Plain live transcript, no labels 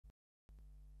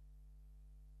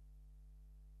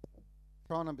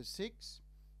Trial number 6,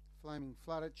 Flaming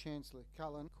Flutter, Chancellor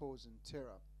Cullen, Cause and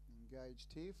Terror. Engaged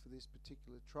here for this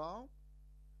particular trial.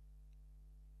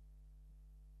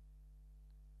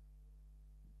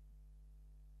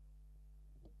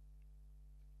 They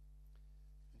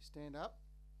stand up.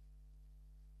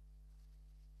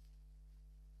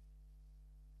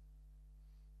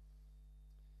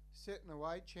 Setting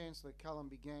away, Chancellor Cullen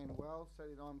began well, so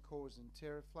did I'm Cause and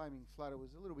Terror. Flaming Flutter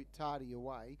was a little bit tardy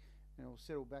away and will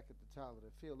settle back at the tail of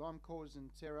the field. I'm Cause and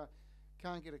Terror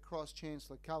can't get across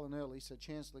Chancellor Cullen early, so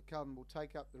Chancellor Cullen will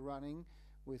take up the running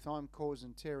with I'm Cause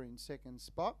and Terror in second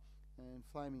spot and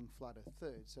Flaming Flutter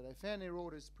third. So they found their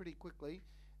orders pretty quickly,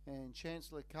 and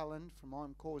Chancellor Cullen from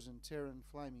I'm Cause and Terror and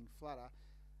Flaming Flutter.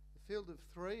 The field of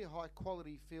 3, a high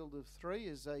quality field of 3,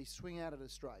 as they swing out at a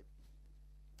straight.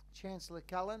 Chancellor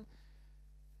Cullen,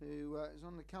 who is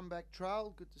on the comeback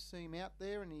trail. Good to see him out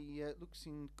there, and he looks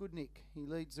in good nick. He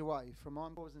leads the way from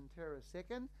I'm Cause and Terror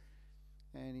second,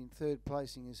 and in third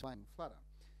placing is Flaming Flutter.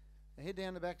 They head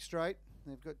down the back straight.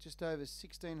 They've got just over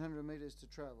 1,600 metres to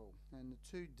travel, and the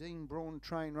 2 Dean Braun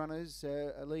train runners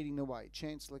are leading the way.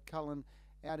 Chancellor Cullen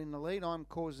out in the lead, I'm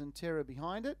Cause and Terror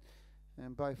behind it,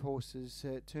 and both horses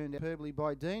turned out superbly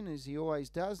by Dean, as he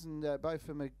always does, and both of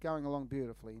them are going along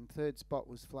beautifully. In third spot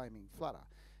was Flaming Flutter.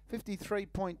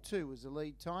 53.2 was the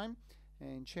lead time,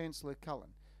 and Chancellor Cullen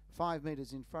 5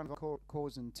 metres in front of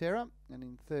Cause and Terror, and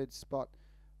in third spot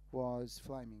was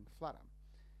Flaming Flutter.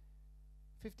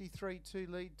 53.2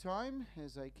 lead time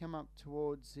as they come up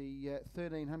towards the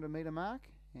 1,300 metre mark,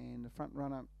 and the front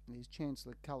runner is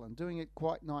Chancellor Cullen, doing it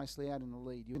quite nicely out in the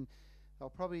lead. They'll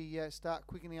probably start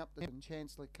quickening up the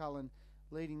Chancellor Cullen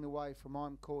leading the way from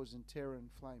I'm Cause and Terror and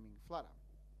Flaming Flutter.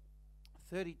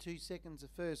 32 seconds of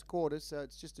first quarter, so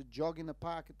it's just a jog in the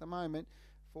park at the moment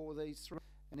for these 3.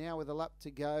 And now with a lap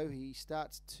to go, he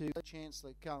starts to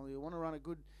Chancellor Cullen. You want to run a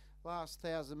good last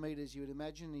 1,000 metres, you would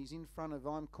imagine. He's in front of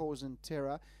I'm Cause and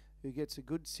Terror, who gets a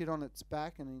good sit on its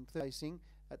back, and in third placing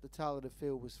at the tail of the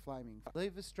field was Flaming Flutter.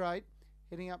 Leave the straight,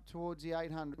 heading up towards the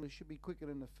 800. It should be quicker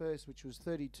than the first, which was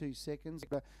 32 seconds,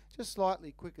 but just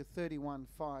slightly quicker,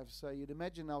 31.5. So you'd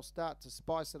imagine they'll start to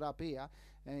spice it up here.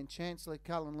 And Chancellor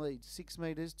Cullen leads 6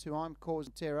 metres to I'm Cause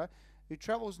and Terror, who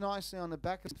travels nicely on the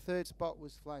back. Of the third spot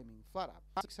was Flaming Flutter.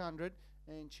 600,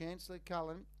 and Chancellor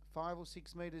Cullen 5 or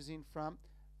 6 metres in front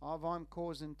of I'm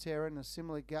Cause and Terror, and a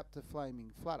similar gap to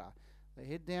Flaming Flutter. They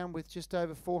head down with just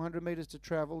over 400 metres to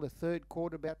travel. The third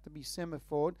quarter about to be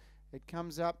semaphored. It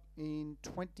comes up in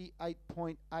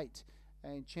 28.8,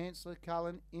 and Chancellor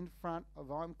Cullen in front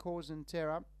of I'm Cause and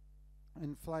Terror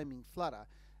and Flaming Flutter.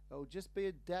 It'll just be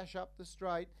a dash up the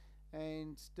straight,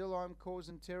 and still I'm Cause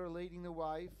and Terror leading the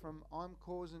way from I'm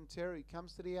Cause and Terror. He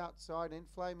comes to the outside, and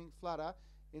Flaming Flutter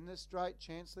in the straight.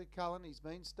 Chancellor Cullen, he's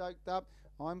been stoked up.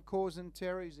 I'm Cause and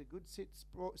Terror, he's a good sit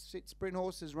sprint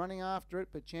horse, is running after it,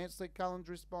 but Chancellor Cullen's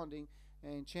responding,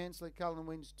 and Chancellor Cullen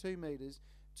wins 2 metres.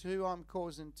 2 I'm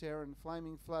Cause and Terror, and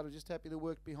Flaming Flutter just happy to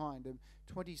work behind him.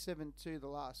 27.2 the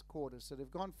last quarter, so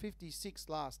they've gone 56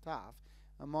 last half,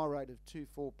 a mile rate of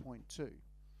 24.2.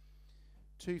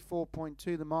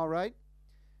 24.2 the mile rate,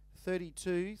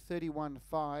 32, 31.5,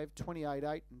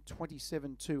 28.8 and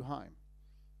 27.2 home.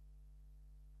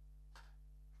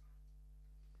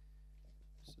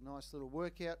 It's a nice little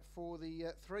workout for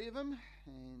the 3 of them,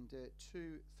 and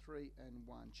 2, 3 and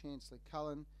 1. Chancellor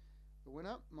Cullen the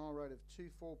winner, mile rate of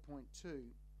 24.2,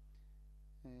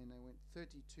 and they went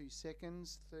 32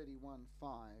 seconds,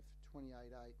 31.5,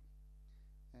 28.8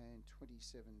 and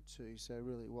 27.2. So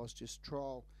really it was just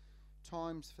trial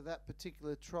times for that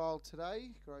particular trial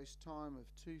today. Gross time of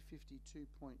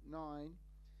 2:52.9,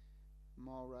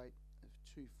 mile rate of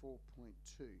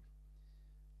 24.2.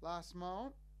 Last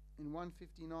mile in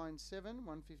 1:59.7,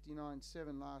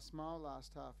 1:59.7 last mile,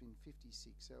 last half in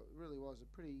 56. So it really was a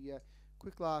pretty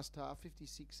quick last half,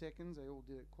 56 seconds. They all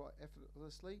did it quite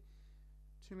effortlessly.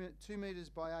 2 metres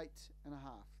by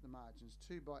 8.5 the margins,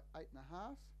 2 by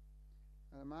 8.5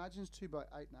 the margins, 2 by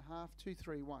 8.5, 2,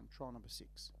 3, 1, trial number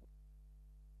 6.